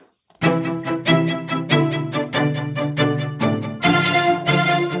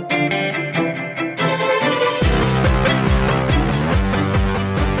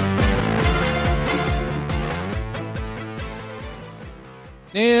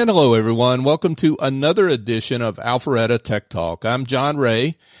And hello, everyone. Welcome to another edition of Alpharetta Tech Talk. I'm John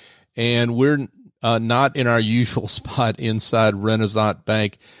Ray, and we're not in our usual spot inside Renaissance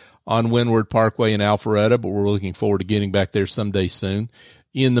Bank on Windward Parkway in Alpharetta, but we're looking forward to getting back there someday soon.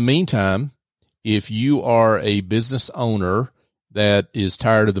 In the meantime, if you are a business owner that is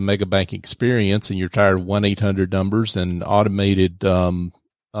tired of the mega bank experience and you're tired of 1-800 numbers and automated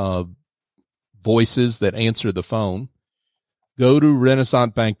voices that answer the phone, go to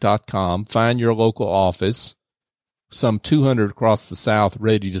renaissancebank.com, find your local office, some 200 across the South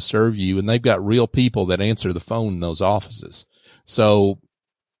ready to serve you, and they've got real people that answer the phone in those offices. So,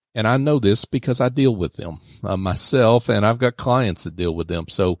 and I know this because I deal with them myself, and I've got clients that deal with them.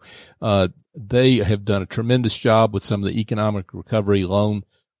 So they have done a tremendous job with some of the economic recovery loan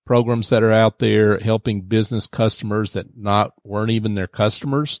programs that are out there, helping business customers that weren't even their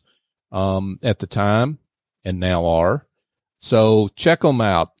customers at the time and now are. So check them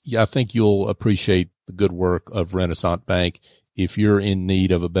out. I think you'll appreciate the good work of Renaissance Bank if you're in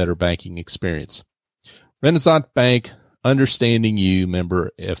need of a better banking experience. Renaissance Bank, understanding you,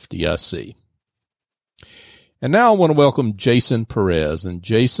 member FDIC. And now I want to welcome Jason Perez, and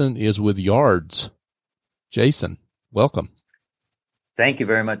Jason is with Yards. Jason, welcome. Thank you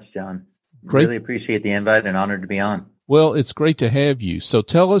very much, John. Great. Really appreciate the invite and honored to be on. Well, it's great to have you. So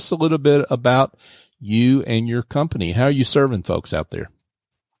tell us a little bit about you and your company. How are you serving folks out there?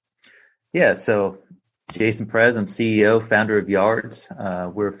 Yeah, so Jason Perez, I'm CEO, founder of Yards.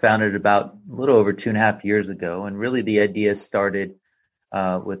 We're founded about a little over 2.5 years ago. And really the idea started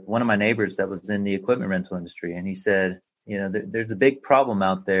with one of my neighbors that was in the equipment rental industry. And he said, there's a big problem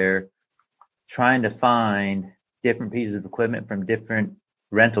out there trying to find different pieces of equipment from different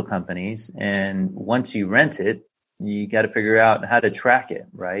rental companies. And once you rent it, you got to figure out how to track it,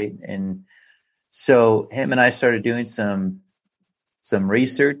 right? And so him and I started doing some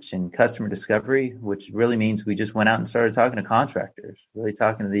research and customer discovery, which really means we just went out and started talking to contractors, really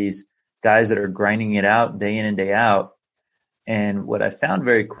talking to these guys that are grinding it out day in and day out. And what I found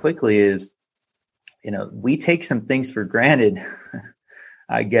very quickly is, we take some things for granted,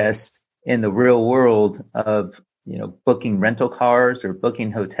 I guess, in the real world of, booking rental cars or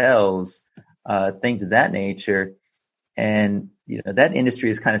booking hotels, things of that nature. And, that industry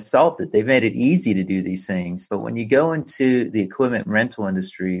has kind of solved it. They've made it easy to do these things. But when you go into the equipment rental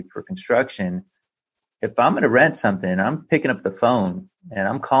industry for construction, if I'm going to rent something, I'm picking up the phone and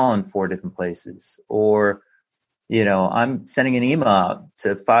I'm calling 4 different places, or, I'm sending an email out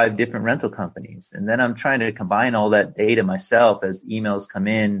to 5 different rental companies. And then I'm trying to combine all that data myself as emails come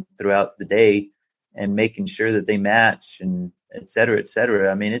in throughout the day and making sure that they match and et cetera, et cetera.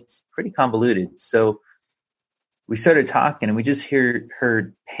 I mean, it's pretty convoluted. So we started talking and we just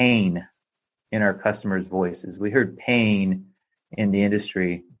heard pain in our customers' voices. We heard pain in the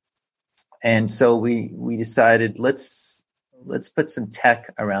industry. And so we decided let's put some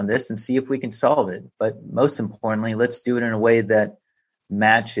tech around this and see if we can solve it. But most importantly, let's do it in a way that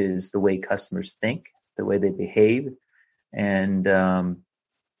matches the way customers think, the way they behave. And,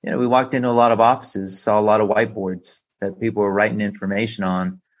 we walked into a lot of offices, saw a lot of whiteboards that people were writing information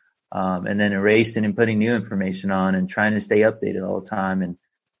on. And then erasing and putting new information on and trying to stay updated all the time, and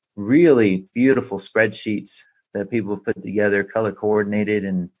really beautiful spreadsheets that people have put together, color coordinated.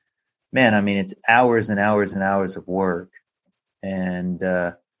 And man, I mean, it's hours and hours and hours of work. And,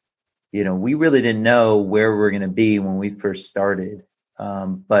 we really didn't know where we were going to be when we first started.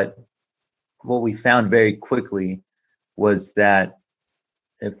 But what we found very quickly was that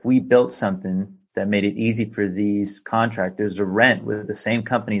if we built something that made it easy for these contractors to rent with the same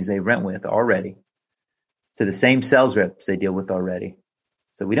companies they rent with already, to the same sales reps they deal with already.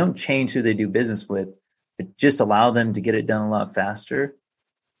 So we don't change who they do business with, but just allow them to get it done a lot faster,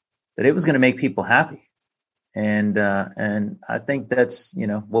 that it was going to make people happy. And I think that's,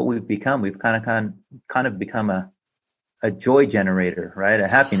 what we've become. We've kind of become a joy generator, right? A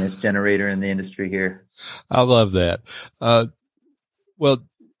happiness generator in the industry here. I love that. Well,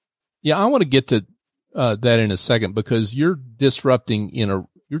 yeah, I want to get to that in a second, because you're disrupting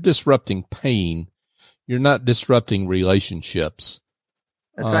pain. You're not disrupting relationships.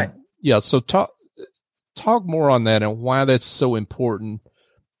 That's right. Yeah. So talk more on that and why that's so important,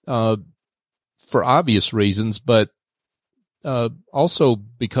 for obvious reasons, but also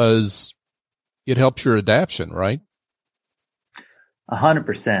because it helps your adoption, right?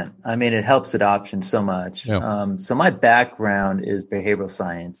 100%. I mean, it helps adoption so much. Yeah. So my background is behavioral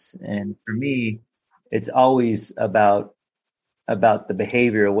science. And for me, it's always about the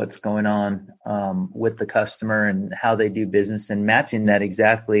behavior of what's going on with the customer and how they do business, and matching that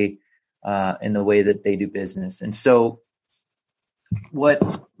exactly in the way that they do business. And so what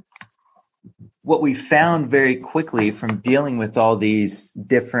we found very quickly from dealing with all these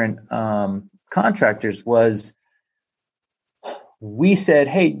different contractors was, we said,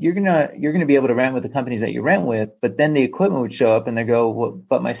 hey, you're gonna be able to rent with the companies that you rent with, but then the equipment would show up and they go, well,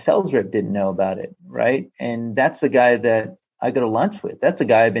 but my sales rep didn't know about it, right? And that's the guy that I go to lunch with. That's a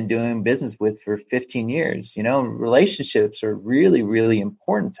guy I've been doing business with for 15 years. You know, relationships are really, really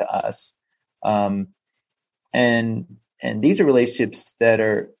important to us. And these are relationships that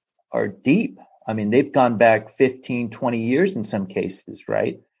are deep. I mean, they've gone back 15, 20 years in some cases,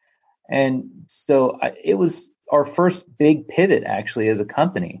 right? And so it was our first big pivot actually as a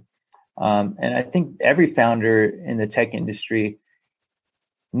company. And I think every founder in the tech industry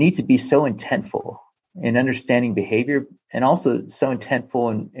needs to be so intentful in understanding behavior, and also so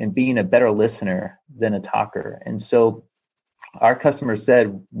intentful in being a better listener than a talker. And so our customers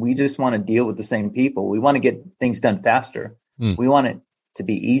said, we just want to deal with the same people. We want to get things done faster. We want it to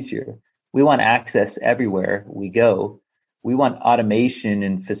be easier. We want access everywhere we go. We want automation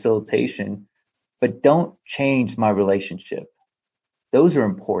and facilitation, but don't change my relationship. Those are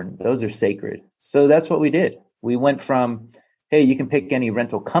important. Those are sacred. So that's what we did. We went from, hey, you can pick any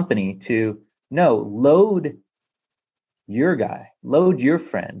rental company, to, no, load your guy, load your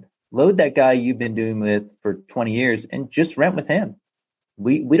friend, load that guy you've been doing with for 20 years and just rent with him.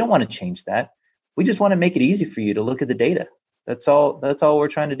 We don't want to change that. We just want to make it easy for you to look at the data. That's all we're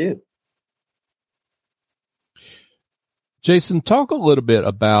trying to do. Jason, talk a little bit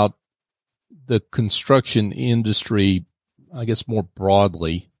about the construction industry, I guess more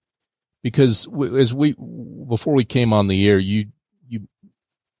broadly, because before we came on the air, you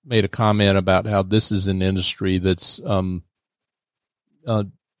made a comment about how this is an industry that's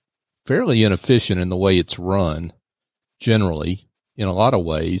fairly inefficient in the way it's run, generally, in a lot of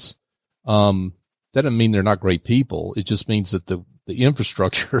ways. That doesn't mean they're not great people. It just means that the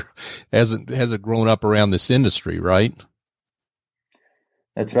infrastructure hasn't grown up around this industry, right?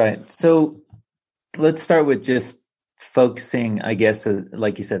 That's right. So let's start with just focusing, I guess,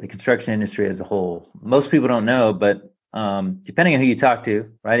 like you said, the construction industry as a whole. Most people don't know, but depending on who you talk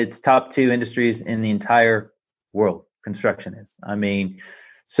to, right, it's top 2 industries in the entire world. Construction is. I mean,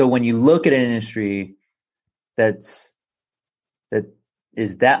 so when you look at an industry that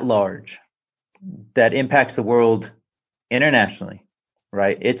is that large, that impacts the world internationally,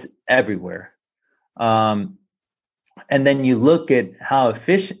 right? It's everywhere. And then you look at how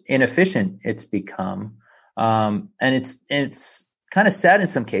inefficient it's become. And it's kind of sad in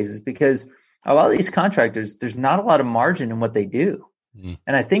some cases, because a lot of these contractors, there's not a lot of margin in what they do.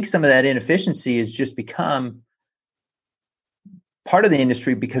 And I think some of that inefficiency has just become part of the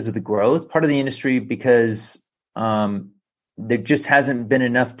industry because of the growth, part of the industry because there just hasn't been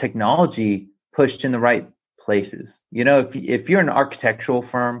enough technology pushed in the right places. You know, if you're an architectural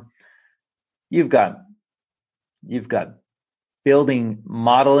firm, you've got building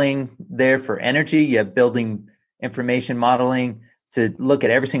modeling there for energy. You have building information modeling to look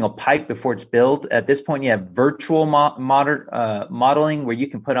at every single pipe before it's built. At this point, you have virtual modeling where you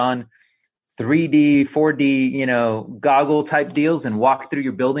can put on 3D, 4D, goggle type deals and walk through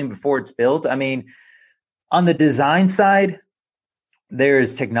your building before it's built. I mean, on the design side, there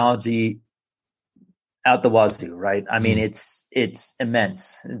is technology out the wazoo, right? I mean, it's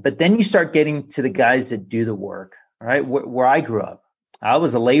immense. But then you start getting to the guys that do the work, right? Where I grew up, I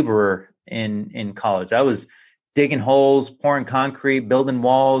was a laborer in college. I was digging holes, pouring concrete, building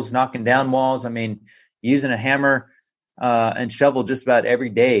walls, knocking down walls. I mean, using a hammer and shovel just about every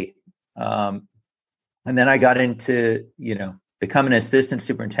day. And then I got into, becoming an assistant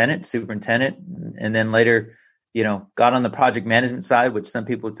superintendent, and then later, got on the project management side, which some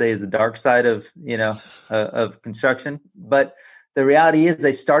people would say is the dark side of, of construction. But the reality is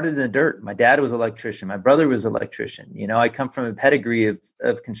I started in the dirt. My dad was an electrician. My brother was an electrician. I come from a pedigree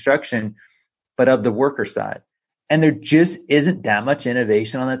of construction, but of the worker side. And there just isn't that much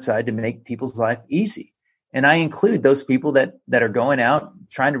innovation on that side to make people's life easy. And I include those people that are going out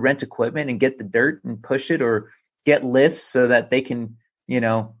trying to rent equipment and get the dirt and push it, or get lifts so that they can,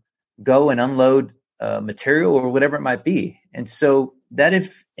 go and unload material or whatever it might be. And so that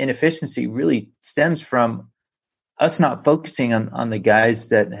inefficiency really stems from us not focusing on the guys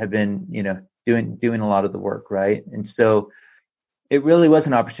that have been, doing a lot of the work, right? And so it really was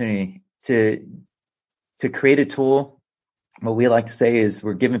an opportunity to create a tool. What we like to say is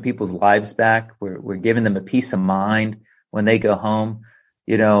we're giving people's lives back. We're giving them a peace of mind when they go home.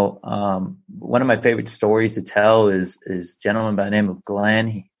 One of my favorite stories to tell is a gentleman by the name of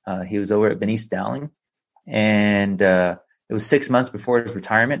Glenn. He was over at Benice Dowling, and it was 6 months before his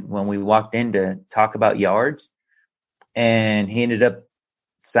retirement when we walked in to talk about yards. and he ended up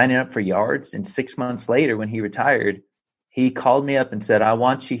signing up for Yards. And 6 months later, when he retired, he called me up and said, I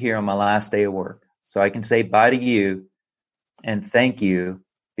want you here on my last day of work so I can say bye to you and thank you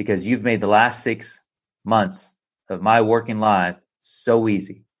because you've made the last 6 months of my working life so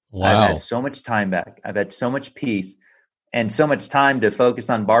easy. Wow. I've had so much time back. I've had so much peace and so much time to focus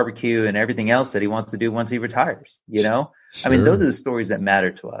on barbecue and everything else that he wants to do once he retires. You know, Sure. I mean, those are the stories that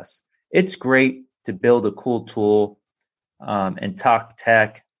matter to us. It's great to build a cool tool and talk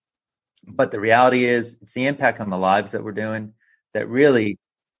tech, but the reality is it's the impact on the lives that we're doing that really,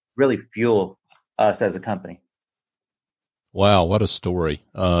 really fuel us as a company. Wow, what a story!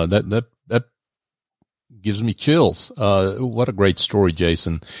 That gives me chills. What a great story,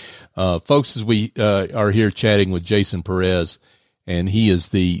 Jason. Folks, as we are here chatting with Jason Perez, and he is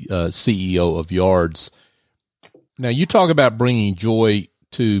the CEO of Yards. Now, you talk about bringing joy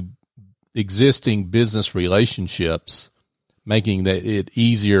to existing business relationships, making it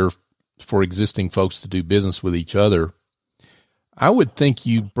easier for existing folks to do business with each other. I would think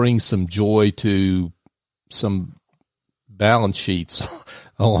you bring some joy to some balance sheets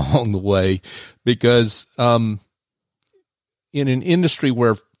along the way, because in an industry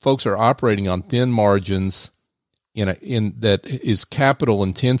where folks are operating on thin margins in that is capital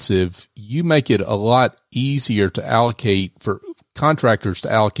intensive, you make it a lot easier to allocate for contractors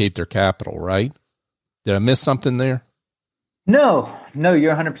to allocate their capital, right? Did I miss something there? No,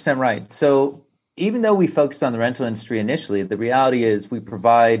 you're 100% right. So even though we focused on the rental industry initially, the reality is we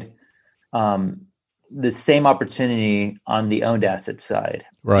provide the same opportunity on the owned asset side.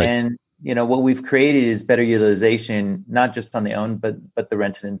 Right. And, you know, what we've created is better utilization, not just on the owned, but the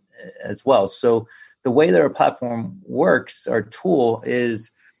rented as well. So the way that our platform works, our tool,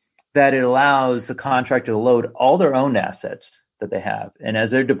 is that it allows a contractor to load all their owned assets that they have. And as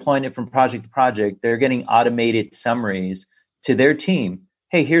they're deploying it from project to project, they're getting automated summaries to their team.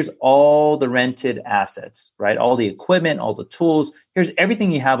 Hey, here's all the rented assets, right? All the equipment, all the tools. Here's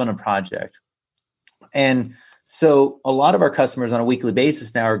everything you have on a project. And so a lot of our customers on a weekly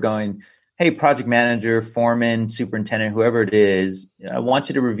basis now are going, hey, project manager, foreman, superintendent, whoever it is, I want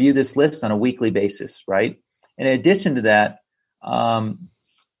you to review this list on a weekly basis, right? In addition to that,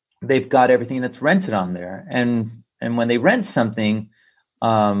 they've got everything that's rented on there. And when they rent something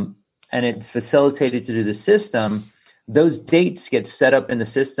and it's facilitated to do the system, those dates get set up in the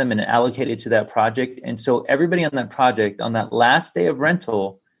system and allocated to that project. And so everybody on that project on that last day of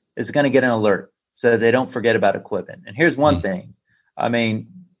rental is going to get an alert so that they don't forget about equipment. And here's one thing. I mean,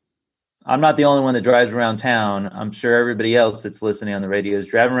 I'm not the only one that drives around town. I'm sure everybody else that's listening on the radio is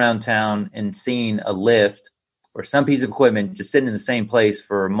driving around town and seeing a lift or some piece of equipment just sitting in the same place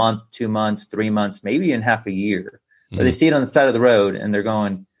for a month, 2 months, 3 months, maybe even half a year. Or they see it on the side of the road and they're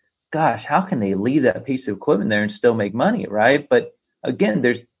going, gosh, how can they leave that piece of equipment there and still make money, right? But again,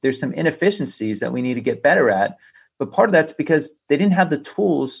 there's some inefficiencies that we need to get better at. But part of that's because they didn't have the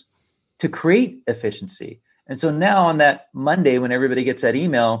tools to create efficiency. And so now on that Monday, when everybody gets that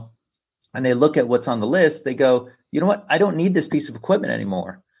email and they look at what's on the list, they go, you know what? I don't need this piece of equipment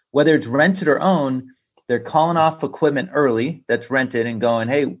anymore. Whether it's rented or owned, they're calling off equipment early that's rented and going,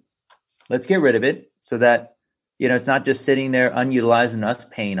 hey, let's get rid of it so that, you know, it's not just sitting there unutilized and us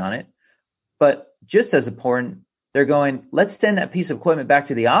paying on it. But just as important, they're going, let's send that piece of equipment back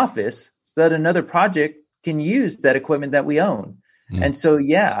to the office so that another project can use that equipment that we own. And so,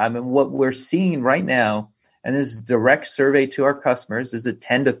 yeah, I mean, what we're seeing right now, and this is a direct survey to our customers, is a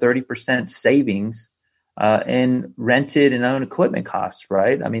 10 to 30% savings in rented and owned equipment costs,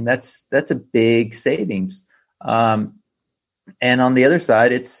 right? I mean, that's a big savings. And on the other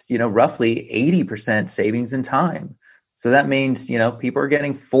side, it's, you know, roughly 80% savings in time. So that means, you know, people are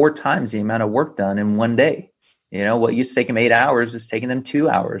getting 4 times the amount of work done in one day. You know, what used to take them 8 hours is taking them 2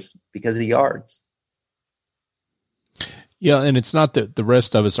 hours because of Yards. Yeah, and it's not that the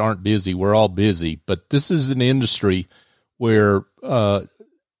rest of us aren't busy. We're all busy, but this is an industry where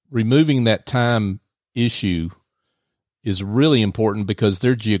removing that time issue is really important because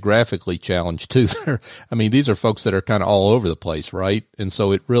they're geographically challenged too. I mean, these are folks that are kind of all over the place, right? And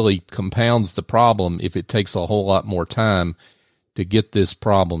so it really compounds the problem if it takes a whole lot more time to get this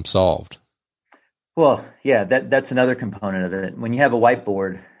problem solved. Well, yeah, that's another component of it. When you have a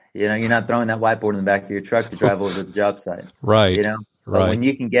whiteboard, you know, you're not throwing that whiteboard in the back of your truck to drive over to the job site. Right. You know, but when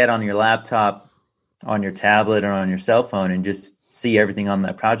you can get on your laptop, on your tablet, or on your cell phone and just see everything on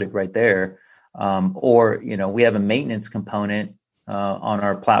that project right there. Or, you know, we have a maintenance component on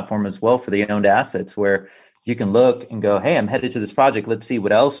our platform as well for the owned assets where you can look and go, hey, I'm headed to this project. Let's see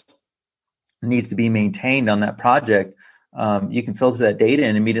what else needs to be maintained on that project. you can filter that data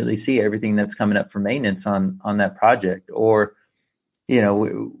and immediately see everything that's coming up for maintenance on that project. Or,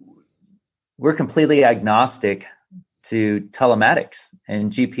 we're completely agnostic to telematics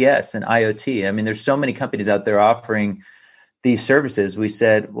and GPS and IoT. I mean, there's so many companies out there offering these services. We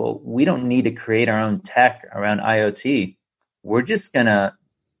said, well, we don't need to create our own tech around IoT. We're just going to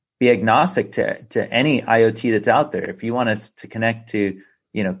be agnostic to any IoT that's out there. If you want us to connect to,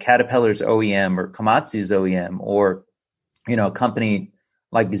 Caterpillar's OEM or Komatsu's OEM, or, a company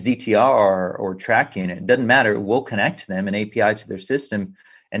like ZTR or TrackUnit, it doesn't matter. We'll connect to them and API to their system.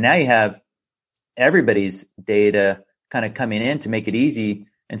 And now you have everybody's data kind of coming in to make it easy.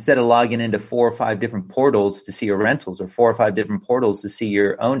 Instead of logging into 4 or 5 different portals to see your rentals, or 4 or 5 different portals to see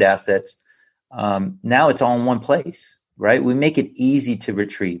your owned assets, now it's all in one place, right? We make it easy to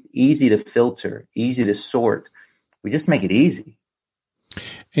retrieve, easy to filter, easy to sort. We just make it easy.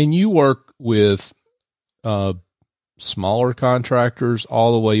 And you work with smaller contractors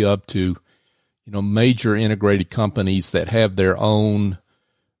all the way up to, major integrated companies that have their own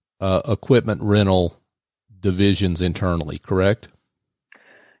equipment rental divisions internally, correct?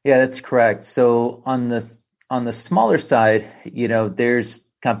 Yeah, that's correct. So on the smaller side, there's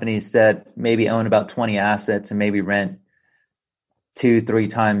companies that maybe own about 20 assets and maybe rent 2-3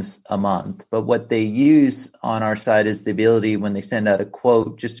 times a month. But what they use on our side is the ability, when they send out a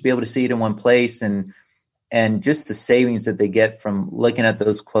quote, just to be able to see it in one place, and just the savings that they get from looking at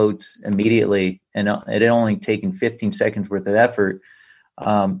those quotes immediately, and it only taking 15 seconds worth of effort,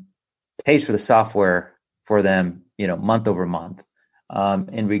 pays for the software for them, month over month.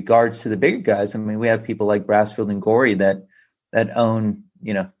 In regards to the bigger guys, I mean, we have people like Brasfield and Gorrie that own,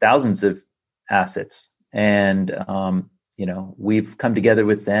 thousands of assets. And, we've come together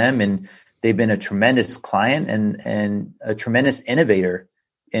with them, and they've been a tremendous client and a tremendous innovator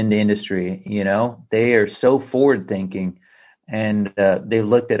in the industry. They are so forward thinking, and they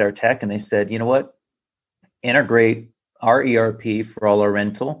looked at our tech and they said, you know what, integrate our ERP for all our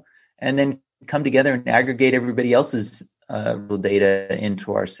rental, and then come together and aggregate everybody else's data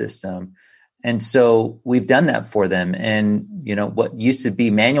into our system. And so we've done that for them. And, what used to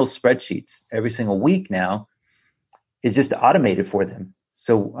be manual spreadsheets every single week now is just automated for them.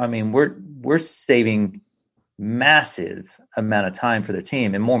 So, I mean, we're saving massive amount of time for their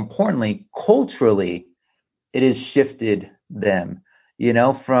team. And more importantly, culturally, it has shifted them,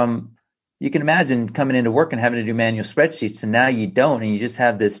 from, you can imagine coming into work and having to do manual spreadsheets, and now you don't, and you just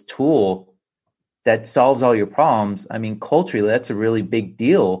have this tool that solves all your problems. I mean, culturally, that's a really big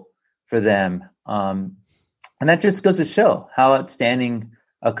deal for them. And that just goes to show how outstanding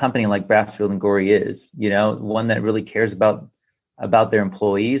a company like Brasfield and Gorrie is, one that really cares about their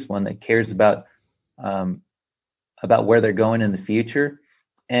employees, one that cares about where they're going in the future,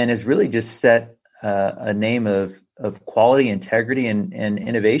 and has really just set a name of quality, integrity, and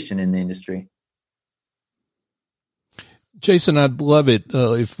innovation in the industry. Jason, I'd love it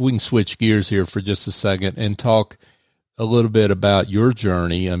if we can switch gears here for just a second and talk a little bit about your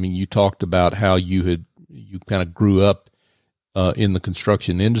journey. I mean, you talked about how you kind of grew up in the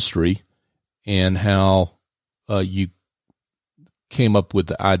construction industry, and how you came up with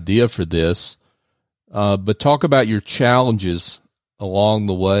the idea for this. But talk about your challenges along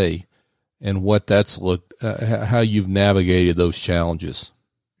the way and what that's how you've navigated those challenges.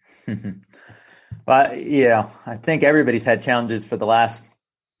 Well, yeah, I think everybody's had challenges for the last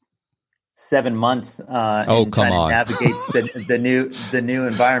 7 months in trying to navigate the new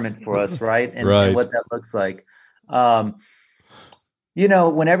environment for us, right? And what that looks like.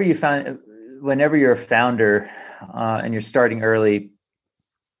 Whenever you're a founder and you're starting early,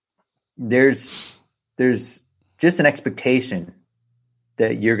 there's just an expectation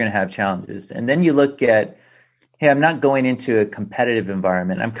that you're going to have challenges. And then you look at, hey, I'm not going into a competitive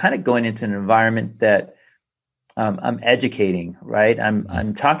environment. I'm kind of going into an environment that I'm educating, right?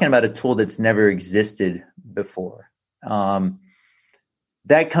 I'm talking about a tool that's never existed before.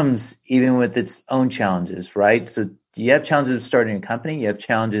 That comes even with its own challenges, right? So you have challenges of starting a company. You have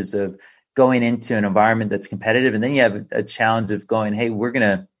challenges of going into an environment that's competitive, and then you have a challenge of going, hey, we're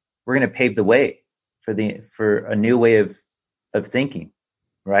gonna pave the way for a new way of thinking,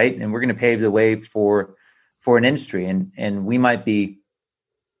 right? And we're gonna pave the way for an industry, and we might be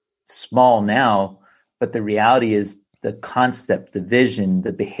small now, but the reality is the concept, the vision,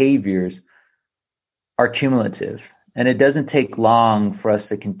 the behaviors are cumulative, and it doesn't take long for us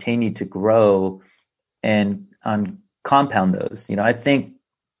to continue to grow and compound those. I think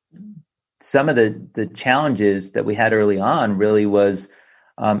some of the challenges that we had early on really was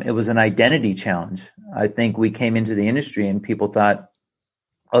it was an identity challenge. I think we came into the industry and people thought,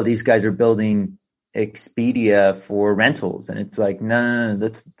 oh, these guys are building Expedia for rentals. And it's like, no,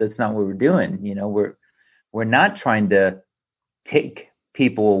 that's not what we're doing. You know, we're not trying to take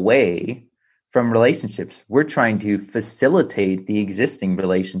people away from relationships. We're trying to facilitate the existing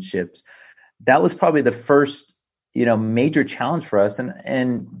relationships. That was probably the first, major challenge for us.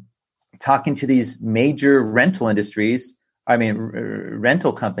 And talking to these major rental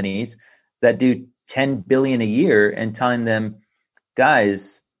companies that do 10 billion a year, and telling them,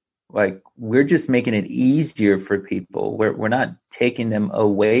 guys, like, we're just making it easier for people. We're not taking them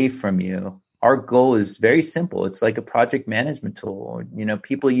away from you. Our goal is very simple. It's like a project management tool.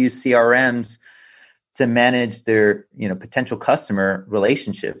 People use CRMs to manage their, potential customer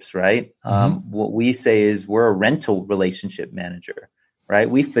relationships, right? Mm-hmm. What we say is we're a rental relationship manager, right?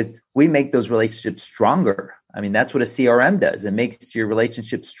 We make those relationships stronger. I mean, that's what a CRM does. It makes your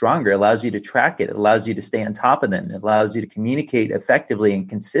relationship stronger. It allows you to track it. It allows you to stay on top of them. It allows you to communicate effectively and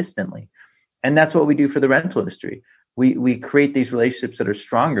consistently. And that's what we do for the rental industry. We create these relationships that are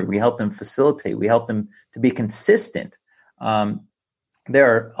stronger. We help them facilitate. We help them to be consistent. There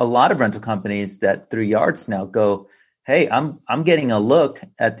are a lot of rental companies that through Yards now go, hey, I'm getting a look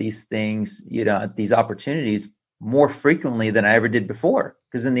at these things, at these opportunities more frequently than I ever did before.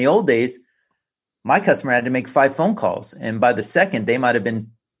 Because in the old days, my customer had to make 5 phone calls, and by the second, they might have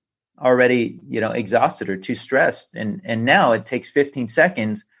been already, exhausted or too stressed. And now it takes 15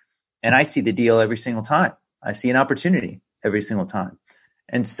 seconds, and I see the deal every single time. I see an opportunity every single time.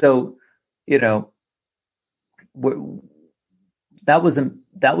 And so, that was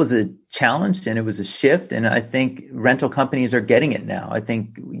a challenge, and it was a shift. And I think rental companies are getting it now. I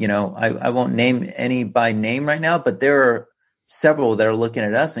think, I won't name any by name right now, but there are several that are looking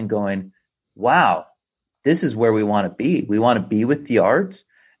at us and going, wow, this is where we want to be. We want to be with Yards,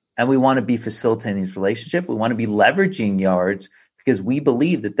 and we want to be facilitating these relationships. We want to be leveraging Yards because we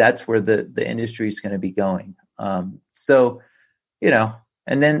believe that that's where the industry is going to be going. So,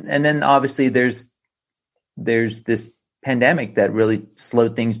 and then obviously there's this pandemic that really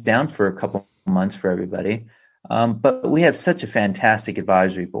slowed things down for a couple of months for everybody. But we have such a fantastic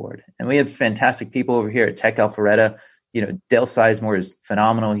advisory board, and we have fantastic people over here at Tech Alpharetta. Dale Sizemore is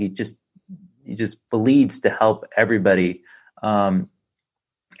phenomenal. He just bleeds to help everybody. And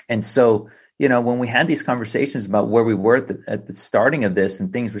so, when we had these conversations about where we were at the starting of this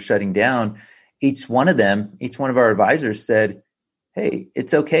and things were shutting down, each one of our advisors said, hey,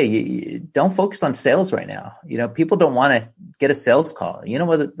 it's okay. You don't focus on sales right now. People don't want to get a sales call.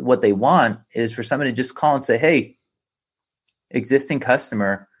 What they want is for somebody to just call and say, hey, existing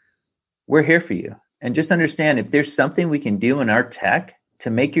customer, we're here for you. And just understand, if there's something we can do in our tech to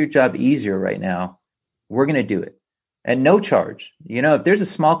make your job easier right now, we're going to do it at no charge. If there's a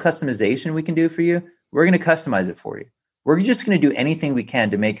small customization we can do for you, we're going to customize it for you. We're just going to do anything we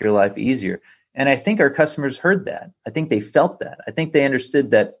can to make your life easier. And I think our customers heard that. I think they felt that. I think they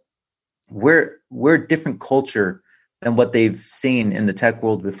understood that we're a different culture than what they've seen in the tech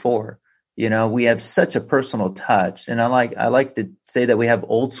world before. We have such a personal touch, and I like to say that we have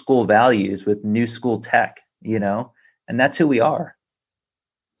old school values with new school tech, and that's who we are.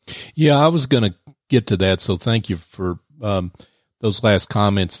 Yeah, I was going to get to that. So thank you for those last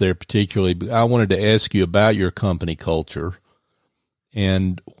comments there, particularly. But I wanted to ask you about your company culture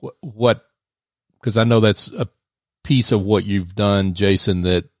and because I know that's a piece of what you've done, Jason,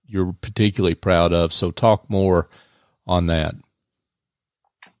 that you're particularly proud of. So talk more on that.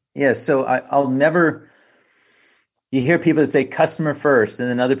 Yeah. So I'll never, you hear people that say customer first, and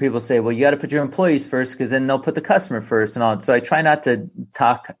then other people say, well, you got to put your employees first, because then they'll put the customer first and all. So I try not to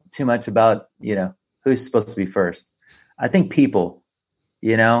talk too much about, who's supposed to be first. I think people,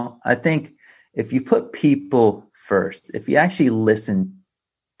 I think if you put people first, if you actually listen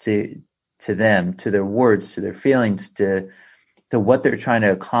to them, to their words, to their feelings, to what they're trying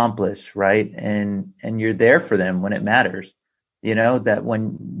to accomplish, right? And you're there for them when it matters, that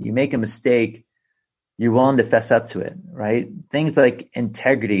when you make a mistake, you're willing to fess up to it, right? Things like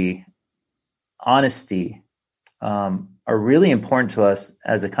integrity, honesty, are really important to us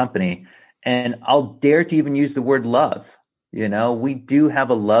as a company. And I'll dare to even use the word love. We do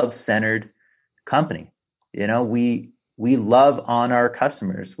have a love-centered company. We love on our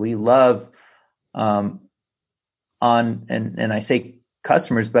customers. We love and I say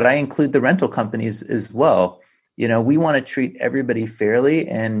customers, but I include the rental companies as well. We want to treat everybody fairly,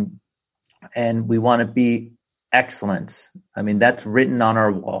 and we want to be excellence. I mean, that's written on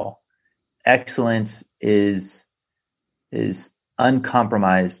our wall. Excellence is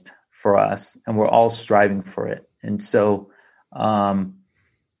uncompromised for us, and we're all striving for it. And so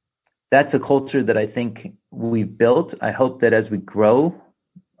that's a culture that I think we've built. I hope that as we grow,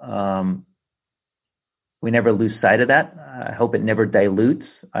 we never lose sight of that. I hope it never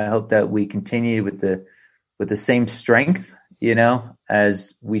dilutes. I hope that we continue with the same strength,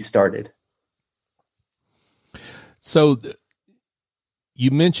 as we started. So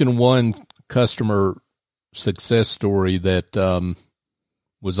you mentioned one customer success story that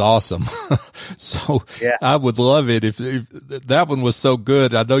was awesome. So yeah. I would love it if that one was so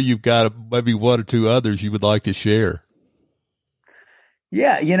good. I know you've got maybe one or two others you would like to share.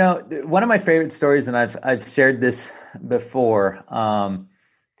 Yeah, one of my favorite stories, and I've shared this before.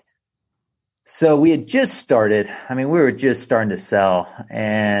 So we had just started. I mean, we were just starting to sell,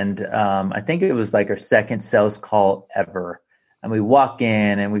 and I think it was like our second sales call ever. And we walk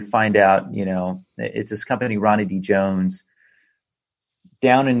in and we find out, it's this company, Ronnie D. Jones,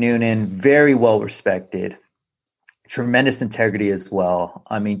 down in Noonan, very well respected, tremendous integrity as well.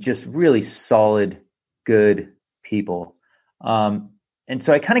 I mean, just really solid, good people. And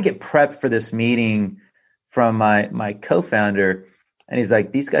so I kind of get prepped for this meeting from my co-founder, and he's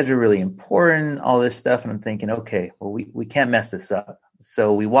like, these guys are really important, all this stuff. And I'm thinking, okay, well, we can't mess this up.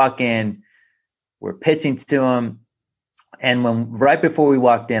 So we walk in, we're pitching to them. And right before we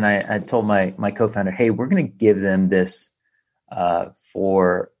walked in, I told my co-founder, hey, we're going to give them this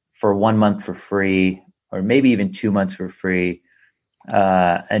for 1 month for free, or maybe even 2 months for free.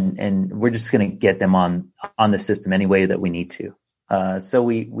 And we're just going to get them on the system any way that we need to. So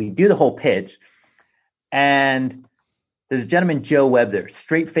we do the whole pitch, and there's a gentleman, Joe Webb, there,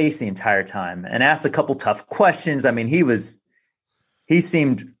 straight face the entire time, and asked a couple tough questions. I mean, he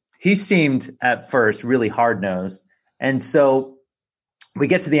seemed at first really hard nosed. And so we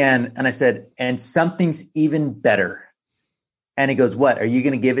get to the end, and I said, and something's even better. And he goes, what, are you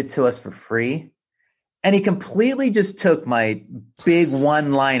going to give it to us for free? And he completely just took my big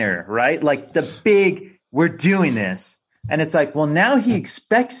one-liner, right? Like the big, we're doing this. And it's like, well, now he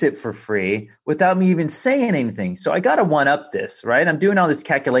expects it for free without me even saying anything. So I got to one up this, right? I'm doing all this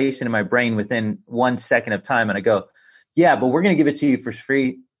calculation in my brain within 1 second of time. And I go, yeah, but we're going to give it to you for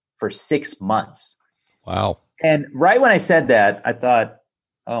free for 6 months. Wow. And right when I said that, I thought,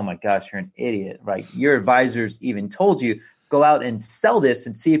 oh my gosh, you're an idiot, right? Your advisors even told you, go out and sell this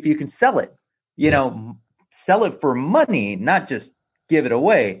and see if you can sell it, sell it for money, not just give it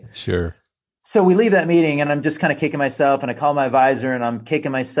away. Sure. So we leave that meeting, and I'm just kind of kicking myself, and I call my advisor, and I'm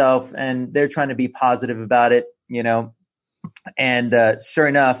kicking myself, and they're trying to be positive about it, and sure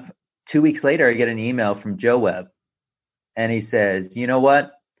enough, 2 weeks later, I get an email from Joe Webb, and he says, you know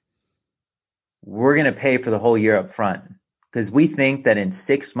what? We're going to pay for the whole year up front, because we think that in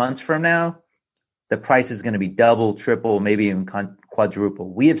 6 months from now, the price is going to be double, triple, maybe even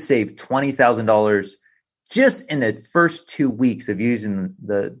quadruple. We have saved $20,000 just in the first 2 weeks of using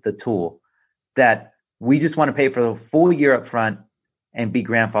the tool, that we just want to pay for the full year up front and be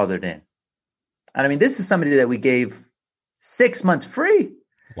grandfathered in. And I mean, this is somebody that we gave 6 months free.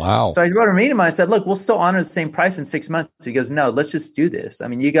 Wow. So I wrote a meeting and I said, look, we'll still honor the same price in 6 months. He goes, no, let's just do this. I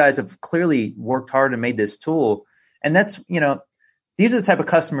mean, you guys have clearly worked hard and made this tool. And that's, these are the type of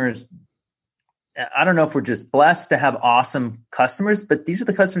customers. I don't know if we're just blessed to have awesome customers, but these are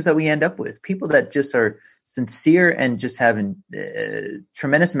the customers that we end up with. People that just are sincere and just having a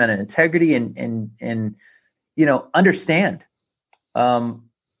tremendous amount of integrity and understand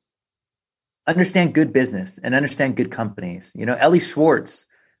good business and understand good companies. Ellie Schwartz,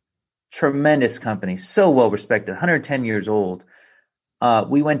 tremendous company, so well respected, 110 years old.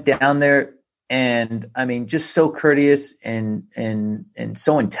 We went down there, and I mean, just so courteous and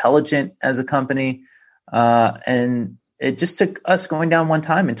so intelligent as a company. And it just took us going down one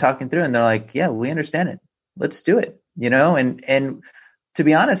time and talking through, and they're like, yeah, we understand it. Let's do it. And to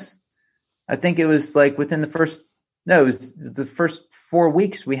be honest, I think it was like within the first 4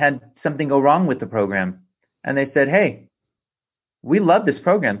 weeks, we had something go wrong with the program, and they said, hey, we love this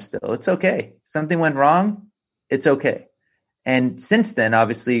program still. It's okay. Something went wrong. It's okay. And since then,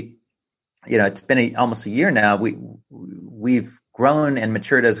 obviously, it's been almost a year now. We've grown and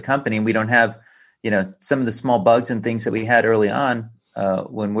matured as a company, and we don't have, some of the small bugs and things that we had early on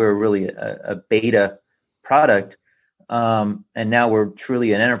when we were really a beta product. And now we're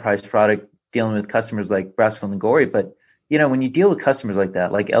truly an enterprise product dealing with customers like Brasfield and Gorey. But, when you deal with customers like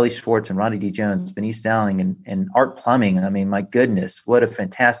that, like Ellie Schwartz and Ronnie D. Jones, Benice Dowling and Art Plumbing, I mean, my goodness, what a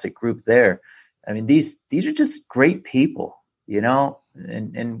fantastic group there. I mean, these are just great people,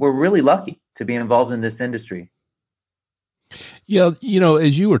 and we're really lucky to be involved in this industry. Yeah.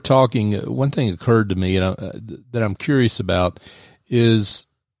 As you were talking, one thing occurred to me that I'm curious about is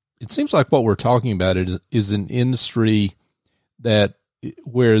it seems like what we're talking about is an industry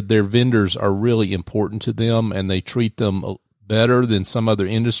where their vendors are really important to them, and they treat them better than some other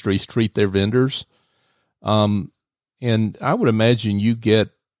industries treat their vendors. And I would imagine you get,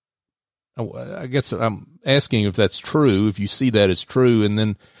 I guess I'm asking if that's true, if you see that as true. And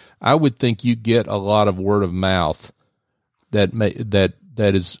then I would think you get a lot of word of mouth that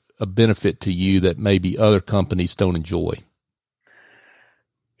is a benefit to you that maybe other companies don't enjoy.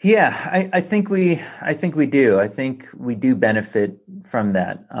 Yeah, I think we do. I think we do benefit from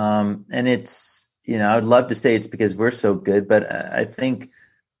that. And it's, I would love to say it's because we're so good, but I think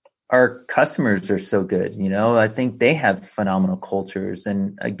our customers are so good. I think they have phenomenal cultures.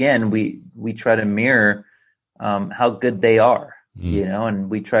 And again, we try to mirror, how good they are, and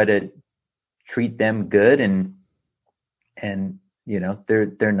we try to treat them good and,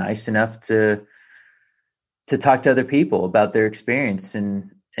 they're nice enough to talk to other people about their experience.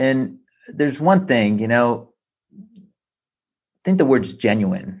 And there's one thing, I think the word's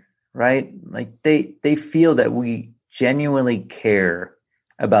genuine, right? Like they feel that we genuinely care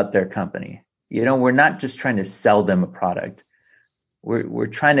about their company. We're not just trying to sell them a product. We're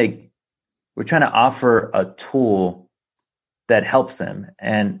trying to offer a tool that helps them.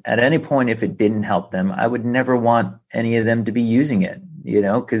 And at any point, if it didn't help them, I would never want any of them to be using it,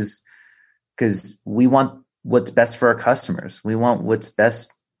 because we want what's best for our customers. We want what's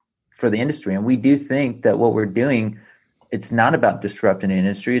best for the industry. And we do think that what we're doing, it's not about disrupting the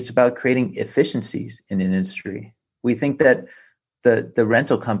industry. It's about creating efficiencies in the industry. We think that the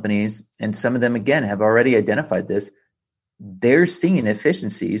rental companies, and some of them, again, have already identified this, they're seeing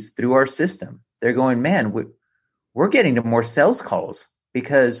efficiencies through our system. They're going, man, we're getting to more sales calls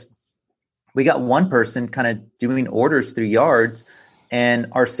because we got one person kind of doing orders through Yards, and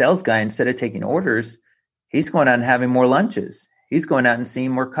our sales guy, instead of taking orders, he's going out and having more lunches. He's going out and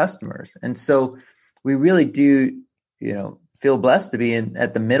seeing more customers. And so we really do, feel blessed to be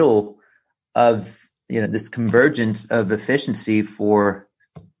at the middle of, this convergence of efficiency for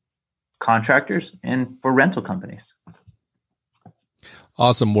contractors and for rental companies.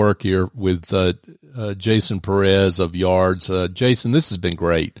 Awesome work here with Jason Perez of Yards. Jason, this has been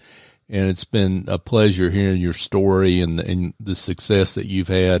great, and it's been a pleasure hearing your story and the success that you've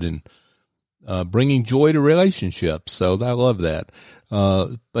had and bringing joy to relationships. So I love that.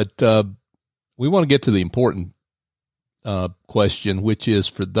 But we want to get to the important question, which is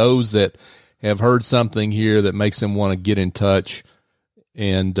for those that have heard something here that makes them want to get in touch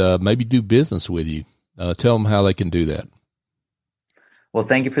and maybe do business with you. Tell them how they can do that. Well,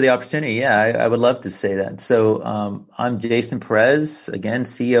 thank you for the opportunity. Yeah, I would love to say that. So I'm Jason Perez, again,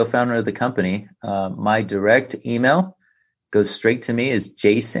 CEO, founder of the company. My direct email goes straight to me is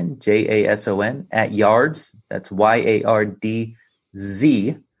Jason, Jason, at Yards. That's YARDZ.com.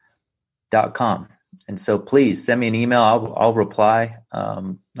 And so please send me an email. I'll reply.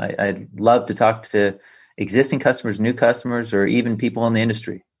 I'd love to talk to existing customers, new customers, or even people in the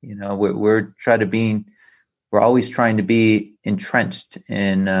industry. We're always trying to be entrenched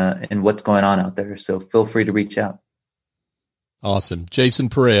in what's going on out there. So feel free to reach out. Awesome. Jason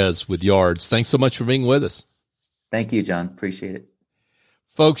Perez with Yards. Thanks so much for being with us. Thank you, John. Appreciate it.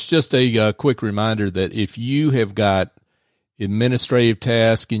 Folks, just a quick reminder that if you have got administrative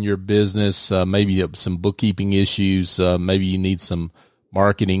tasks in your business, maybe some bookkeeping issues, maybe you need some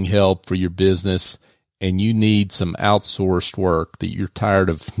marketing help for your business, and you need some outsourced work, that you're tired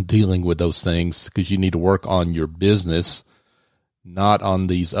of dealing with those things because you need to work on your business, not on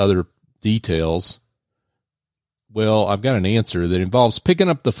these other details. Well, I've got an answer that involves picking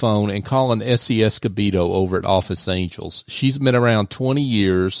up the phone and calling Essie Escobedo over at Office Angels. She's been around 20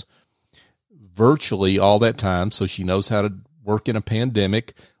 years, virtually all that time, so she knows how to work in a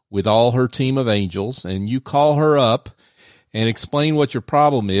pandemic with all her team of angels. And you call her up and explain what your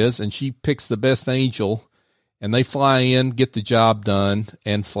problem is, and she picks the best angel, and they fly in, get the job done,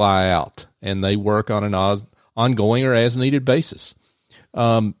 and fly out. And they work on an ongoing or as-needed basis.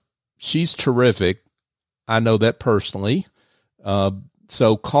 She's terrific. I know that personally.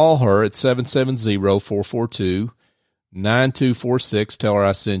 So call her at 770-442-9246. Tell her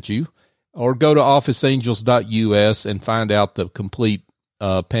I sent you. Or go to officeangels.us and find out the complete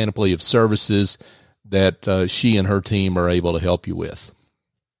panoply of services that she and her team are able to help you with.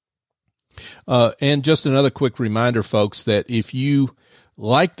 And just another quick reminder, folks, that if you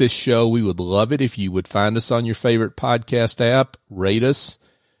like this show, we would love it if you would find us on your favorite podcast app, rate us,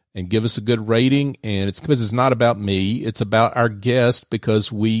 and give us a good rating. And it's because it's not about me. It's about our guest, because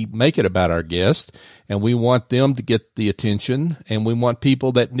we make it about our guest, and we want them to get the attention, and we want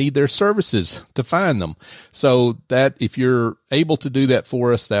people that need their services to find them. So that if you're able to do that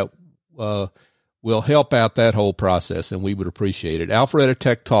for us, that will help out that whole process, and we would appreciate it. Alpharetta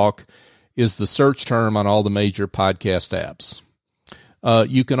Tech Talk is the search term on all the major podcast apps.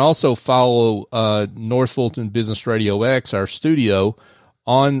 You can also follow North Fulton Business Radio X, our studio,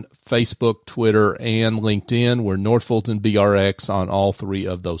 on Facebook, Twitter, and LinkedIn. We're North Fulton BRX on all three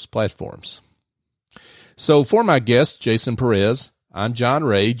of those platforms. So for my guest, Jason Perez, I'm John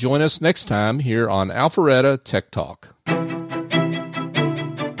Ray. Join us next time here on Alpharetta Tech Talk.